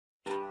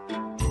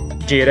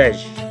جيرج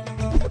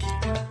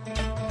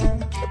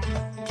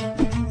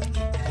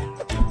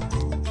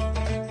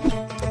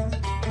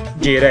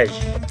جيرج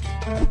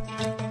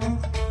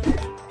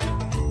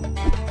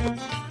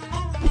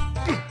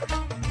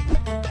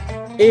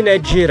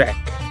إن جيرك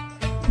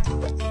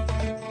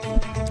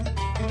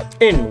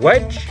إن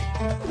وجه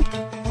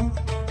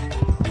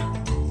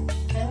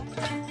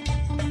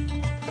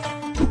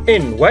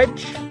إن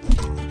وجه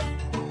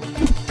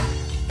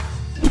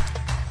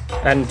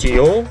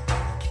أنتيو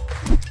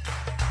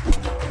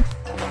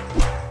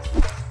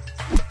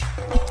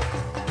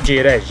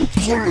جيرج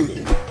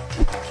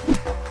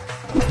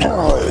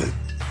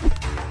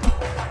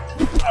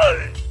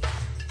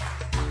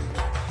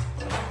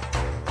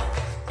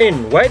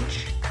إن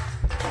وجه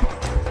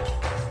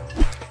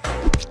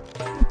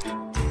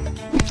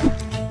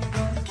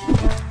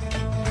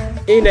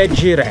إن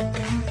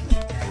جيرك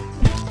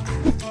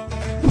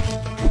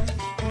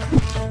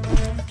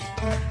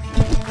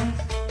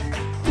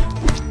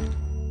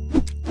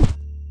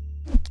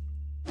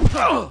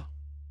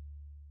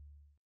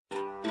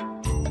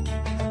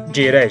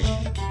جيرج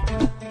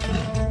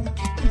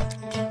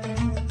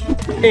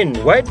إن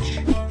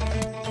وجه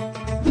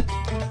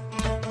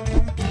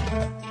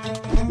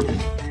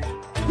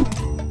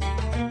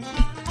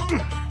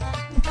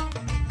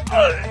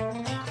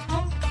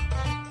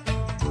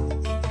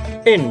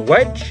إن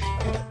وجه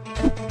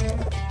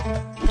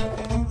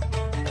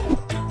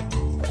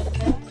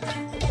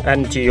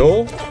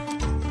أنتيو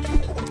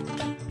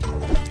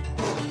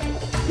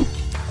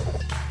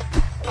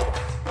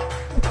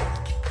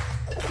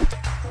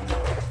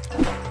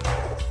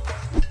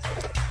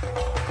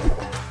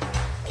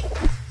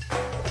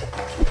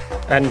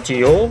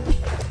أنتيو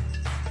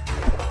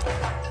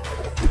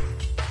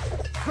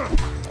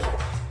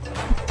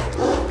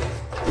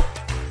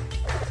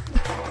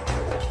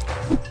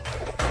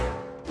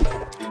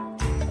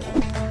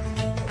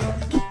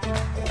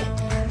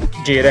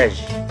جيرج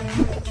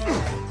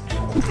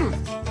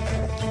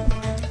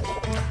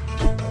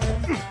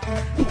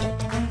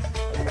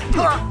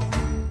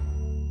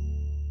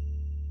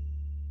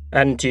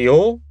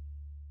أنتيو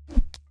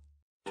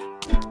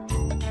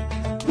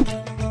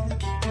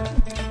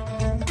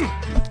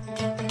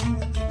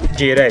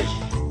جيرج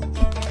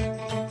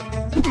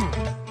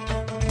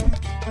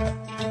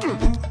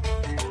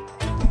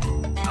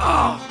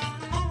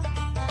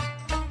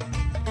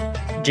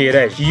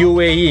جيرج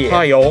UAE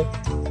تايو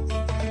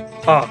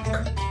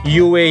أك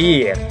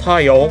UAE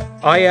تايو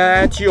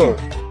آياتيو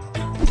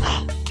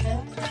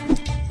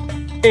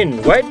إن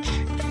وجه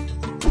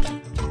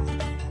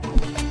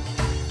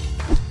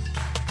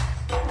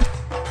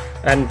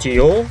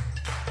أنتيو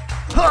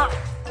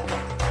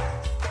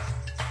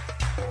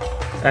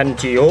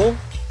أنتيو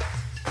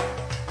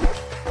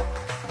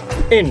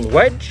إن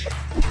وجه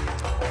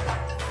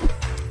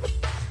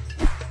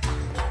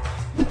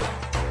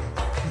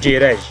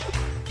جيرج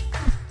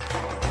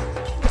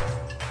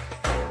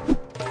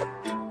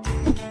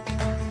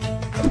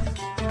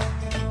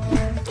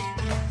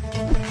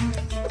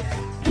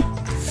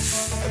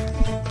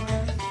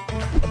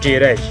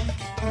جيرج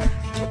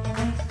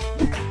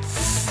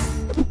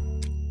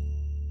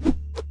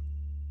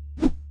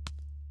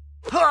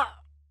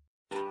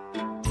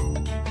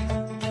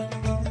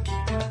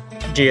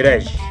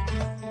جيرج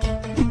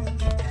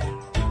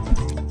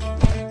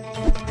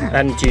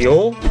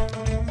أنتيو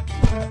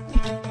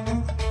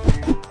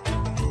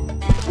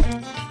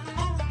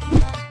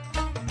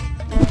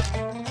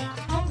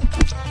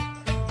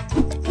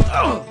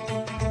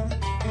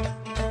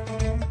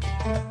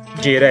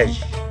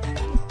جيرج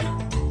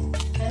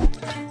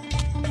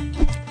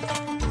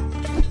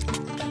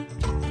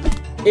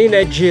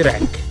إن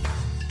جيرك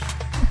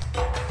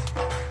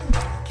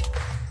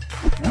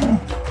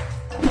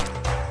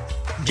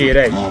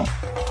جيرج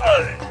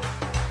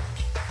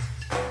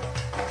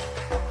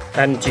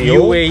أنتيو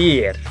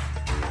يوير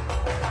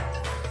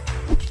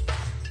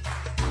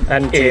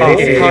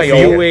أنتيو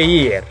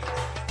يوير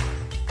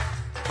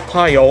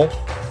تايو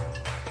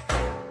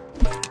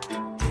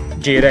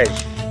جيرج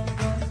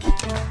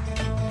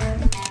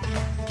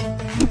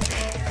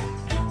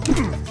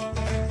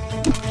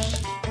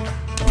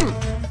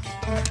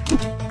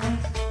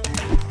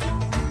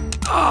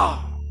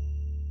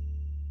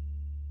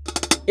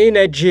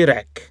إن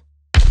جيرك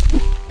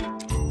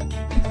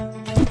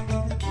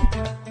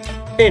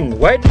إن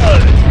وجه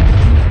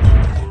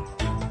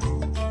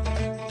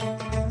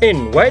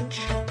إن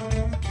وجه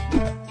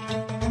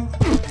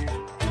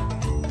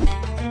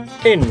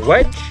إن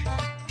وجه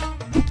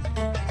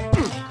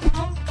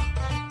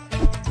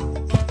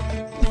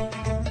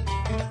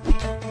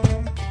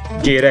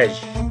جيرج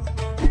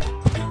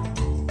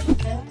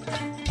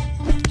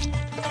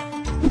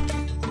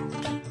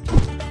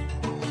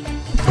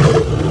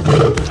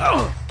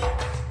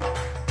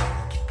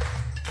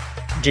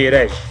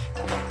جيرج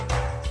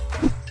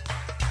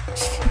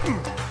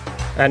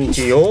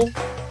أنتيو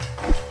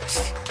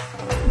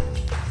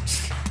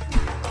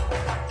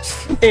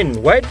إن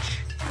وجه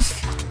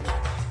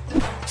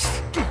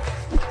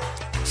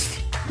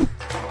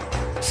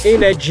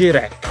إن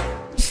جيرك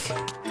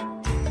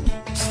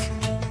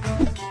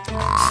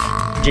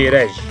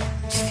جيرج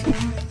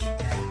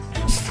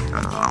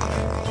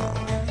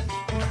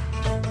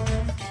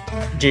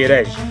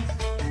جيرج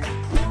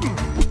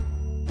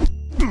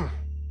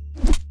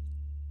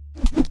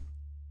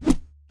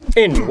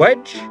in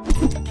wedge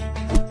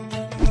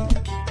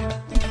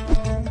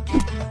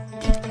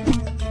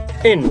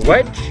in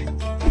wedge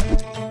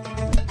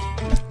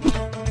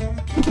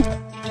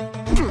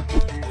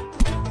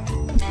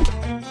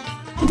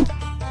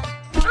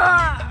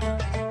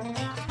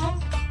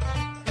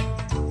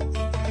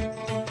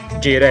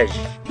جيرج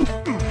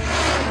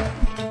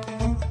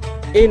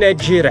in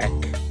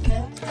جيرك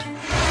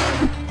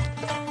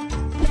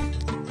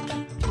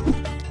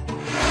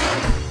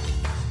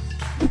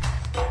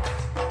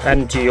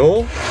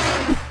Antio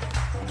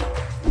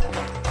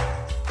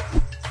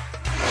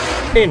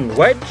in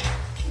wedge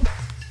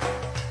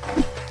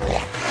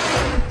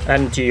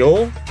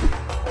Antio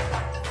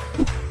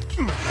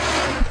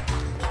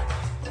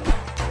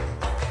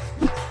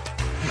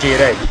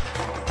Jirej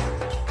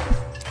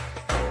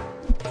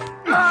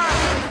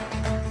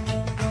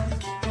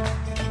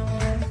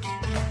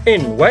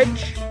in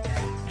wedge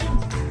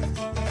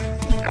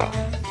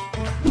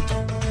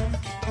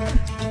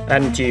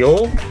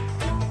Antio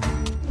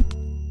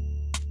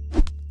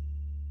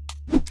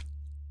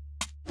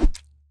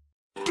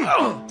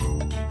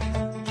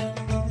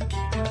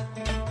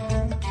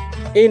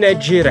in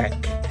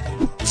جيرك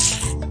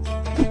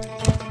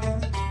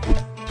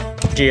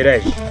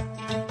جيرج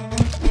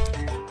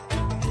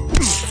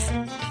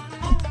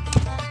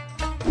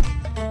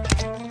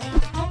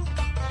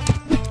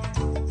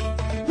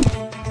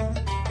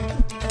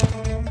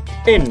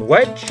in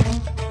wedge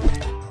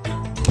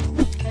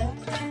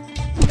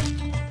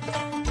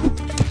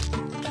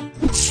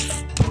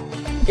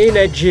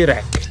in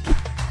جيرك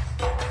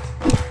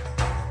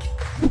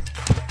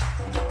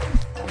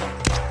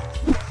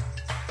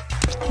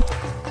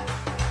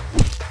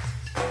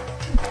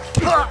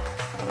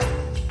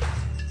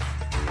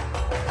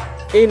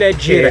in a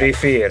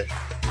periphere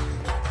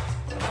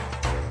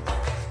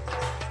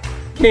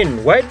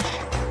in wedge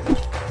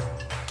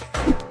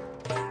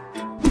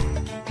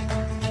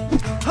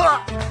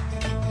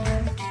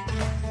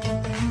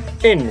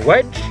in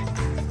wedge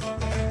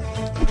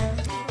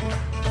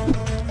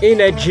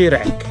in a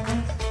jirak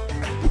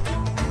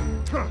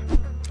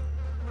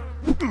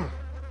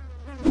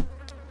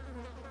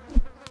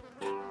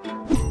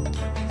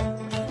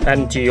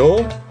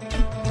Antio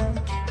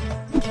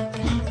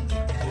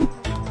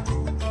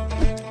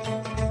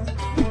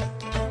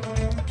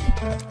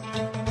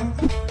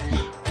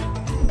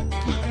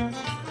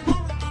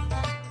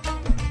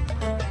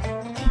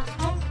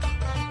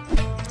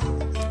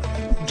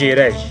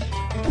جيرج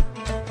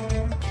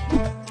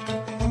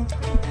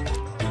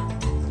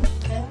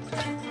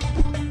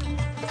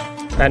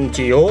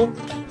أنتيو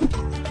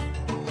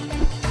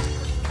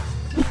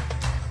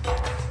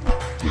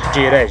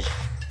جيرج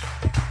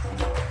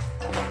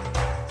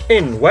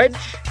in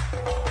wedge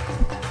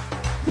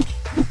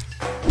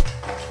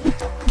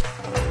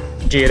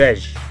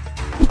جيرج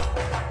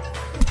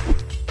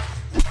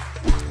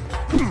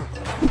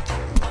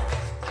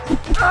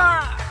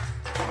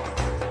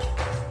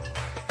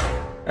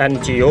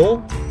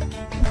أنتيو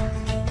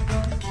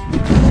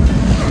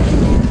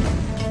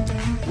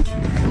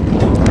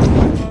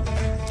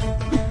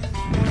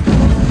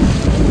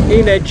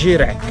in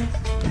جيرك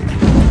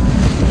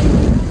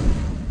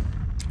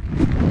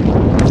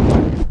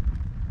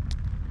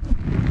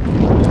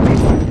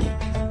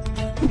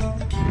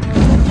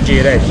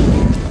جيرج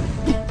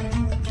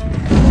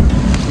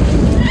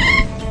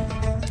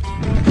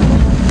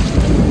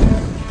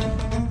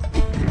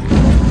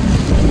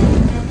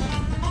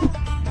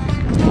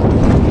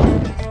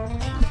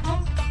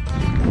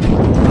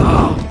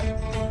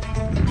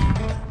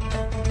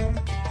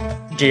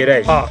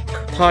جيرج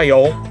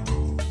تايو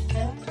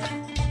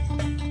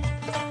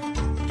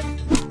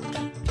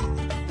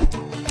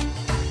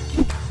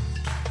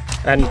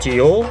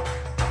أنتيو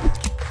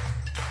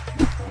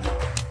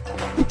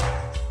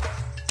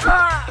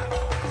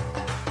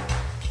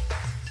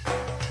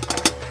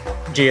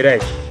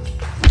جيرج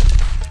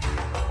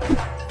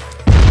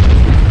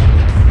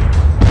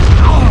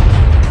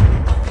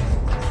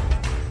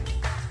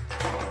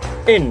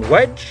in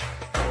wedge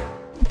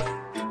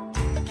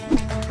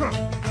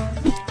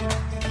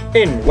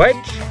in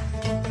wedge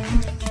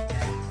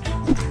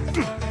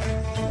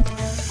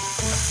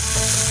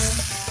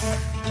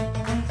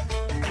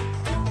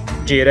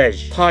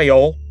جيرج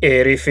تايو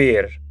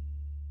إيريفير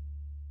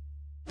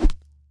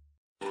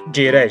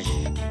جيرج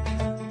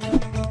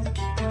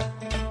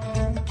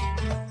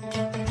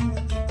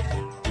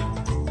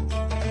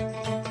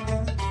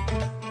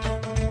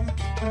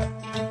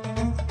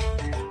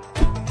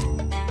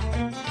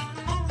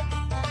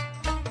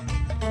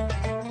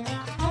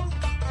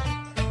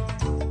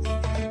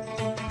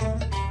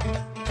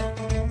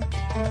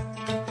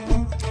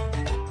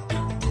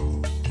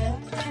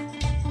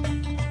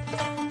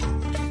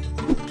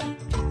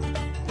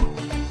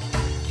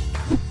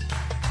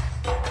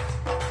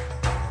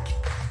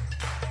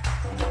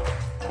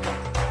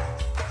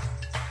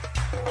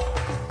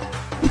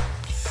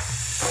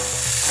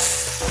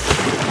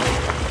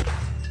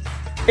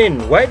In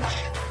wedge.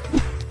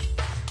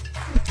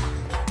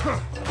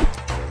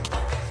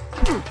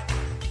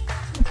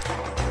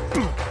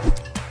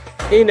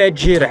 In a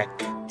jirek.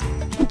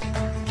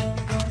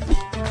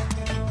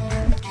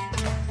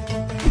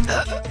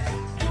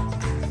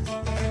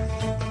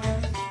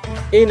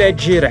 In a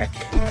jirek.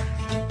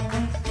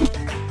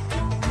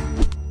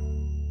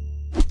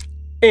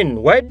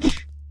 In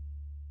wedge.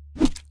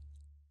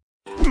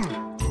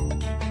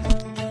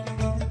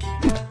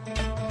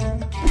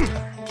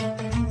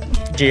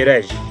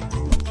 Jirej.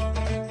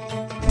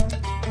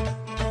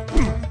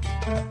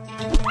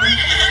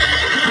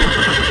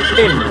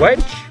 In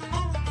wedge.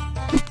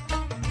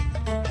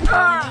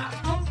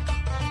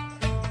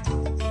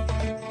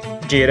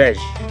 Jirej.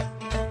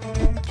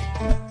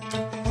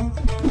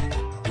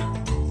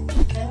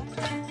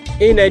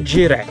 In a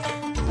jirek.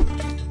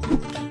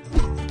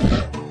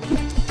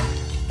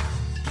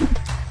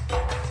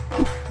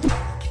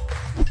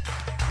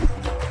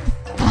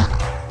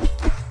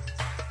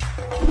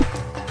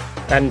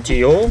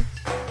 Antio.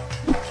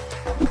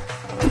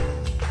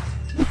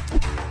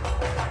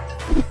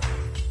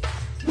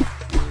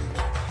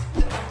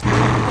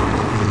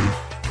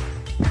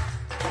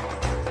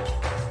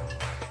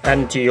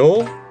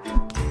 Antio.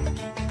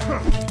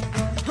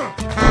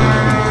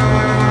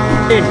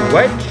 In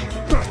wedge.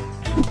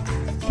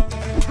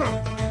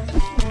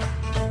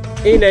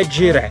 In a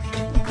jirek.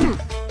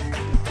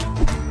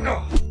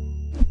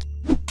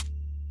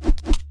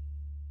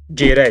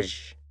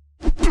 Jirej.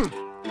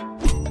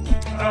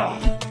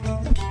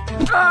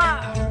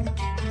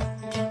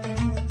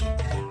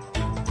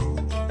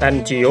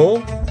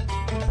 Antio.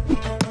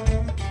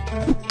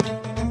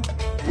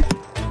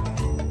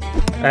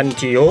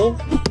 Antio.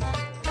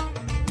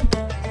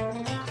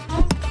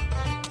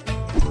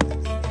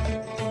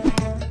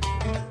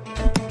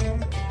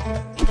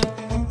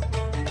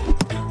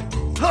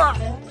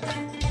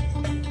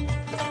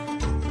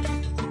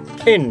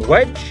 In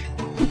wedge.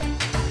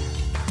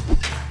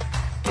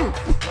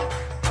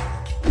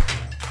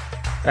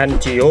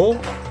 Antio.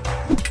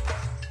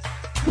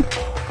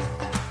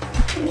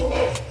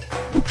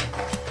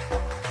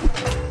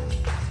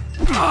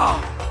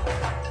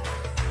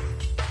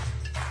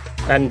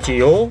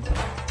 Antio.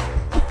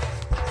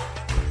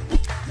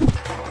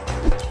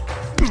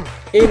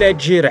 In a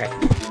jirek.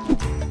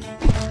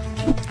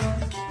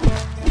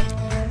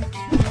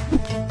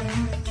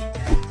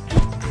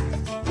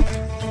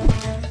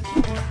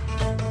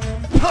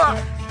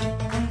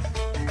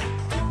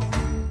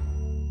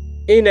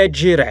 In a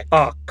jirek.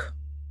 Arc.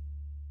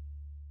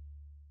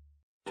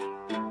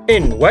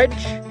 In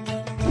wedge.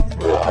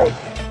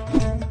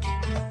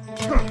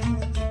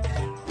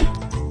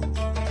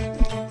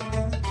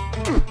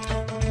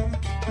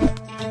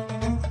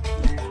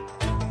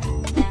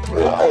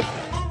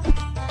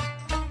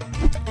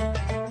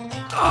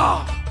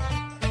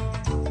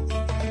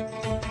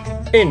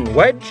 In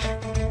wedge.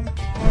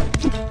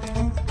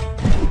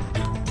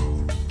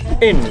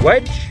 In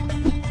wedge.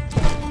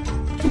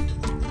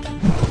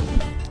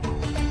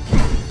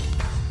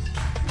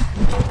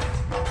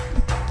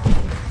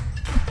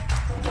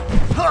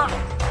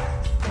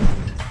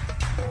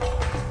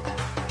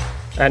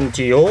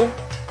 Antio.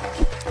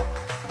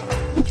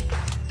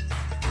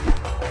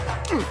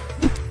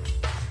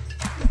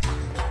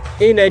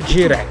 In a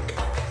jirek.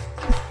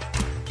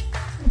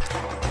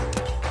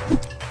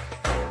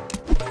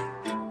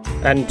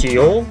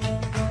 Antio.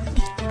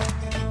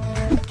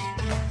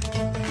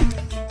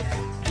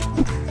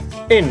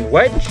 In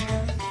wedge.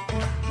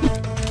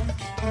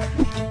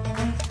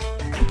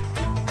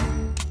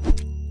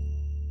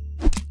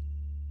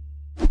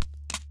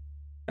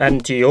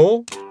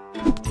 Antio.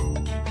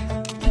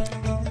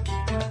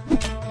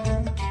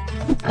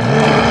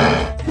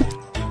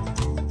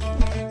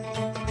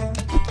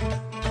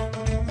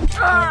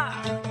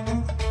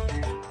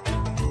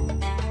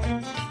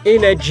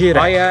 In a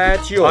jirek.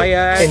 Ayatio.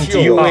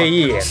 Ayatio.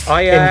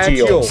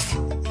 Ayatio.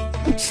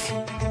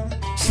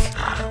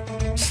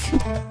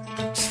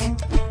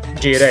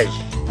 Jirej.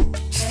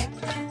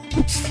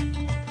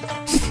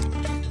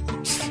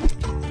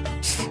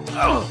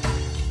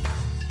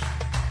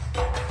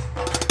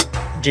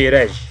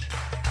 Jirej.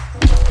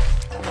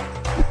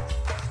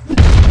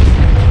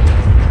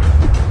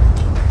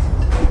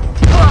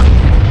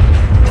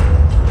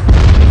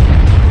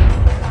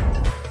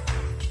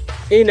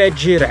 In a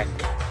jirek.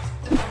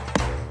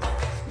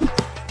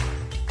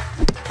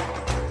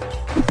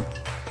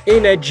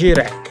 In a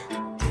jirek.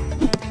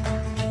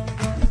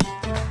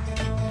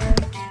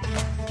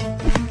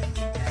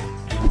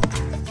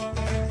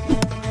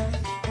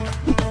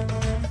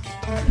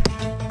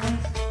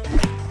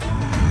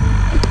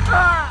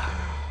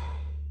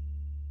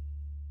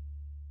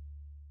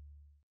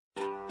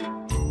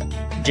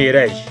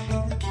 Jirej.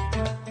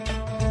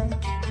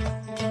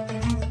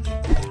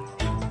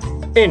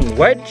 In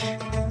wedge.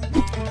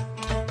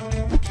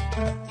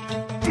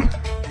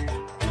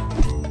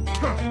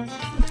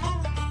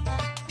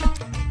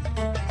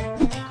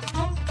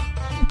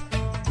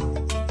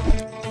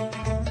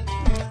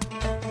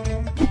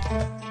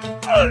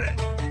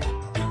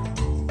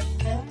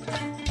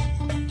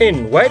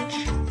 In wedge.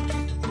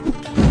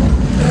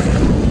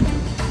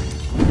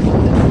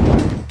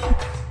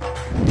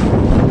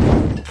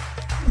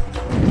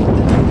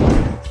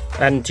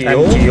 Antio.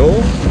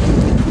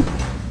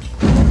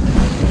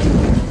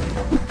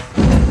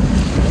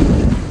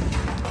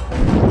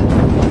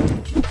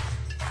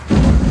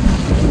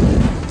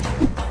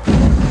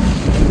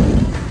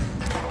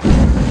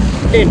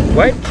 In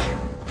wedge.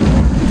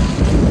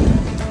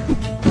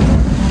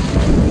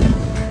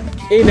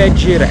 In a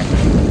Jirek.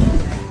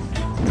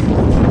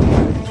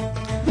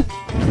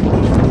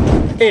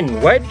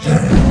 In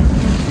wedge.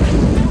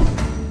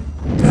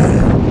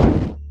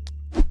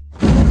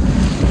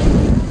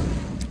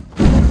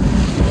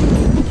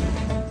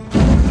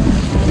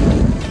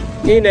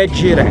 In a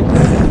Jirek.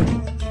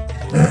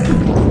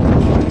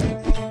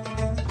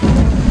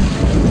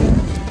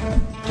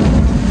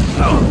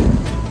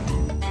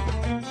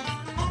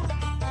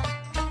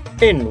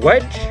 In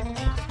wedge.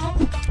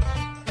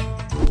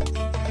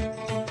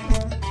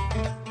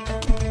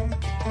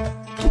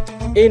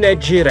 In a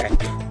Jirek.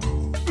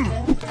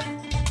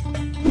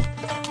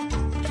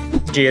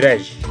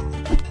 Jirej.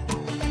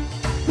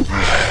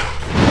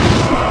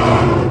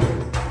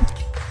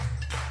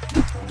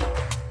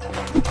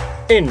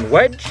 In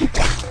wedge.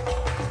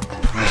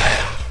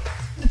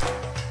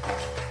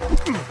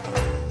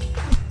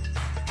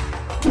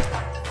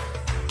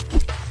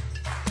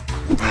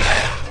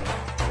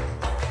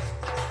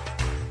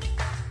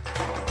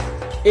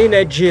 In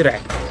a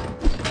Jirek.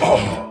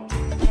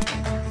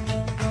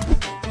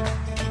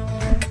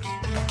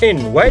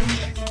 In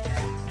wedge.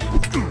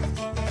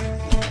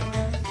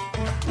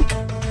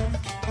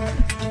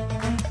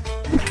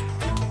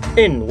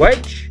 In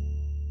wedge.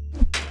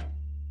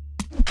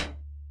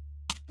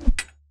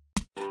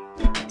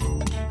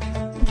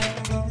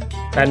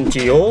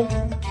 Antio.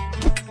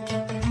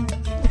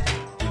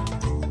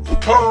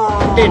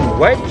 In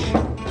wedge.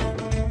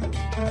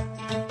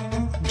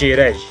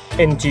 Jirej.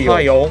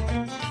 Intio.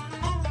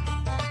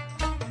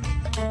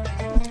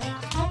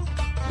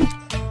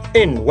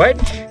 In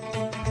wedge.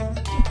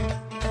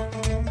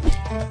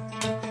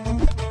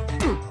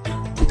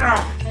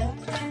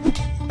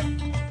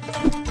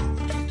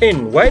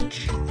 In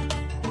wedge.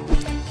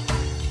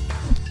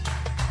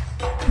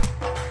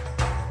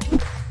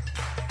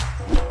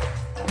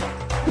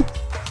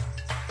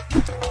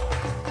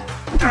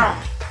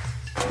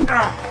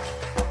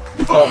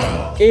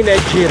 In a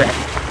Jirek.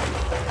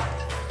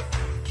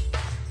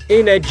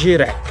 In a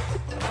Jirek.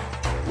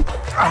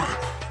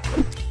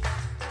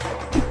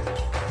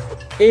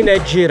 In a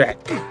Jirek.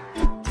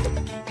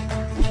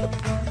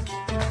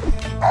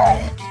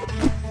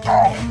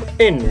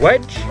 In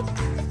wedge.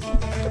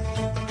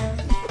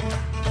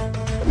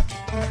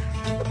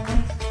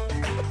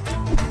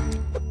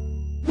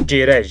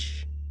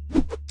 Jirej.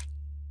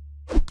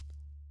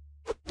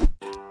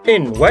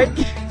 In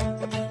wedge.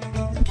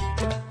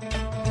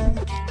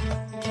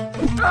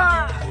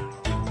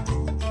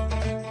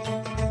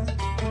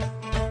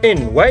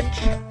 In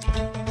wedge.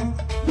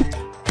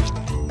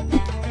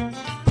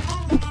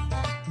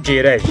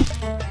 Jirej.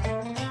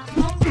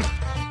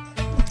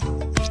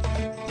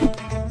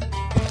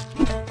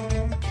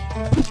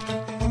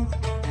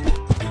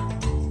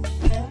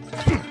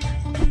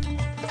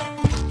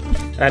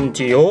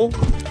 Antio.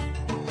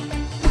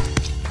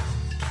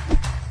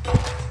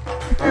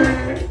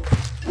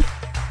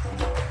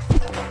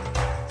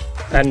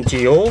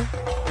 Antio.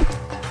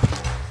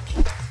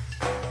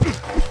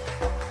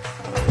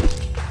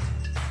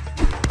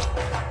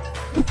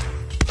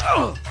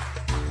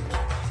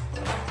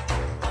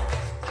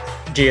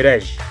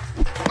 Jirej.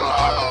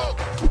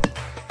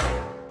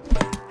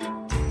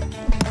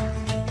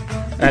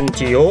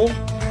 Antio.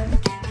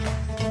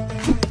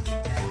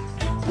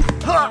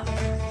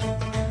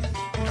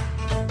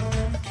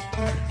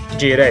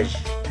 Jirej.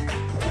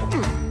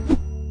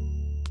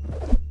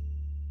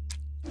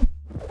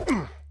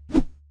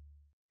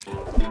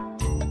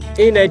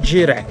 In a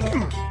Jirek.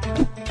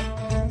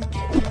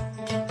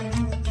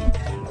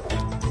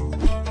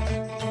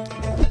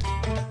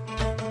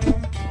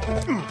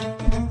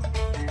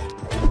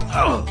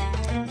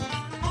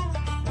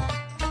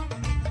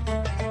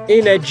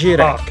 In a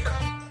Jirek.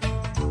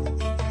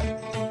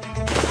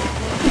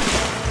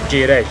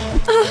 Jirej.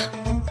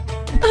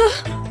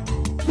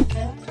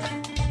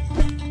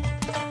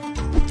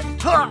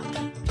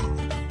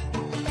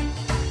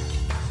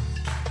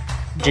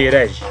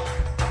 Jirej.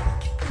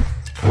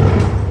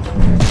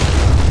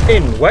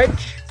 In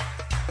wedge.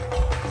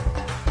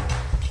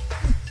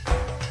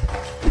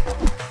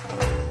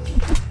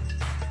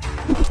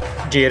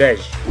 Jirej.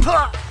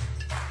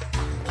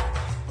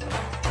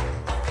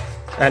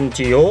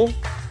 Antio.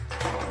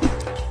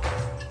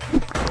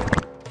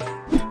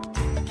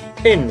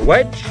 In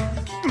wedge.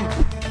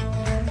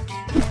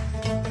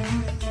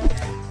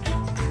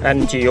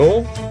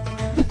 Antio.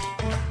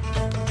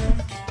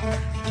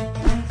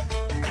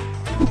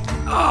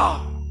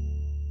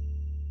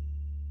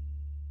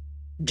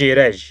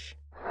 Jirej.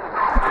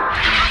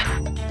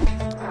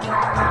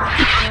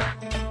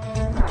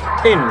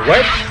 In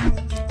wedge.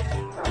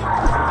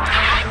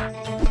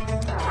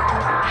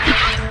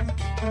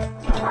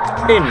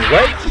 In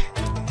wedge.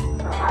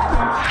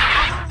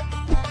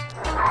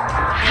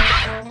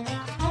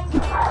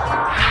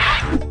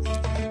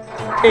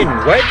 In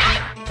wedge.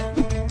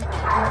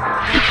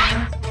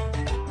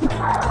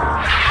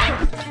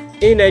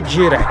 In a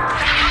Jirek.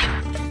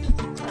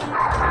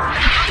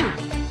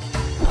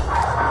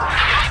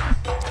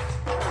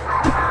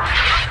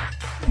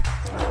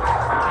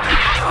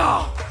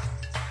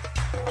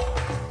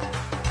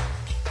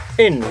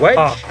 In wedge.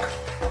 Arc.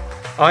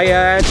 I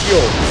at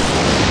you.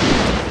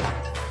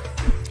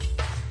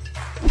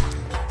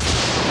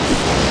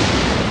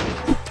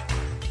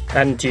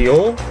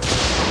 Antio.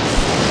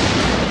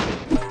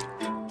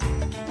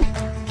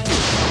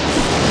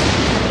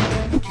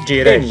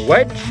 In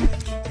wedge.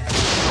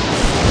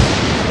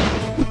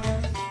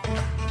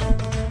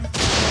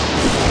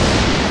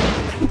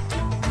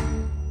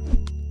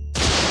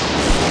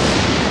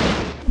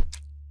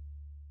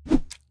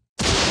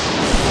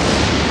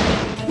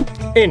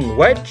 In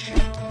wedge.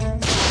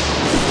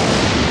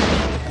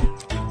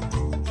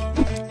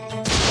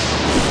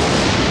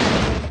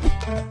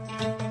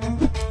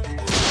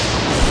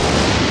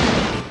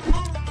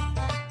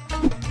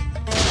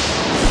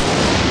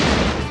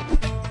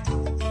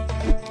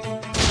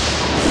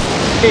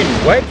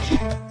 In wedge.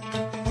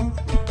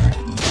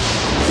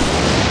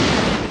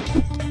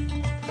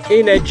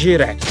 In a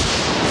Jirek.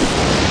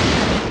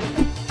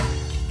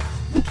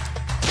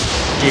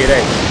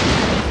 Jirek.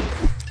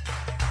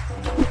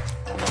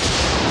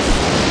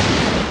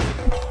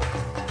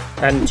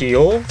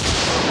 Antio.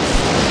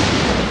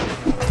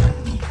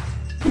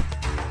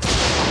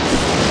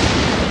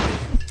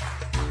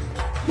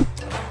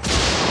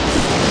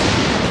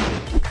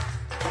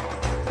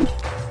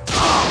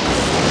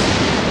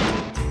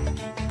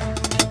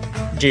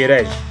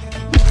 Jirej.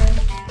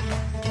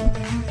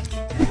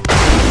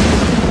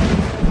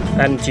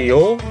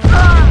 Antio.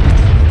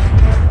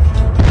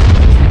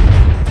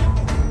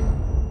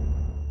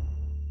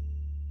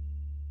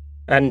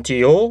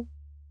 Antio.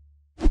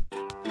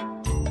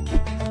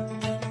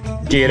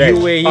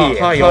 UAE.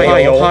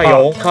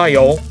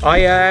 Kayo.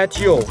 I at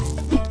you.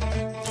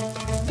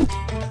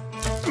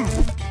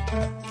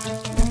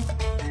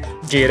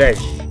 Jirej.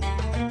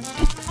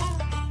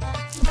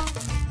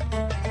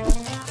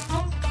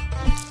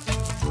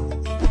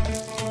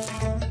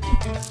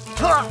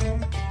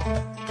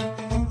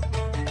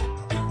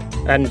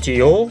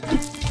 Antio.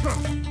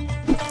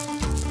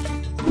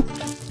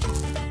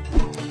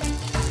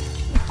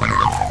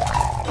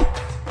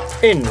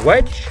 In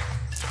wedge.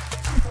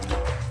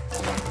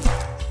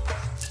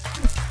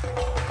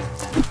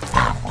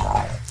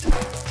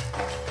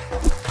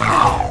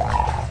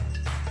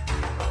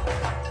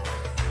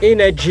 In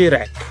a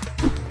Jirek.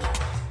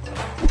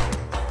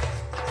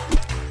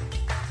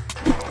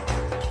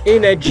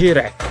 In a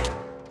Jirek.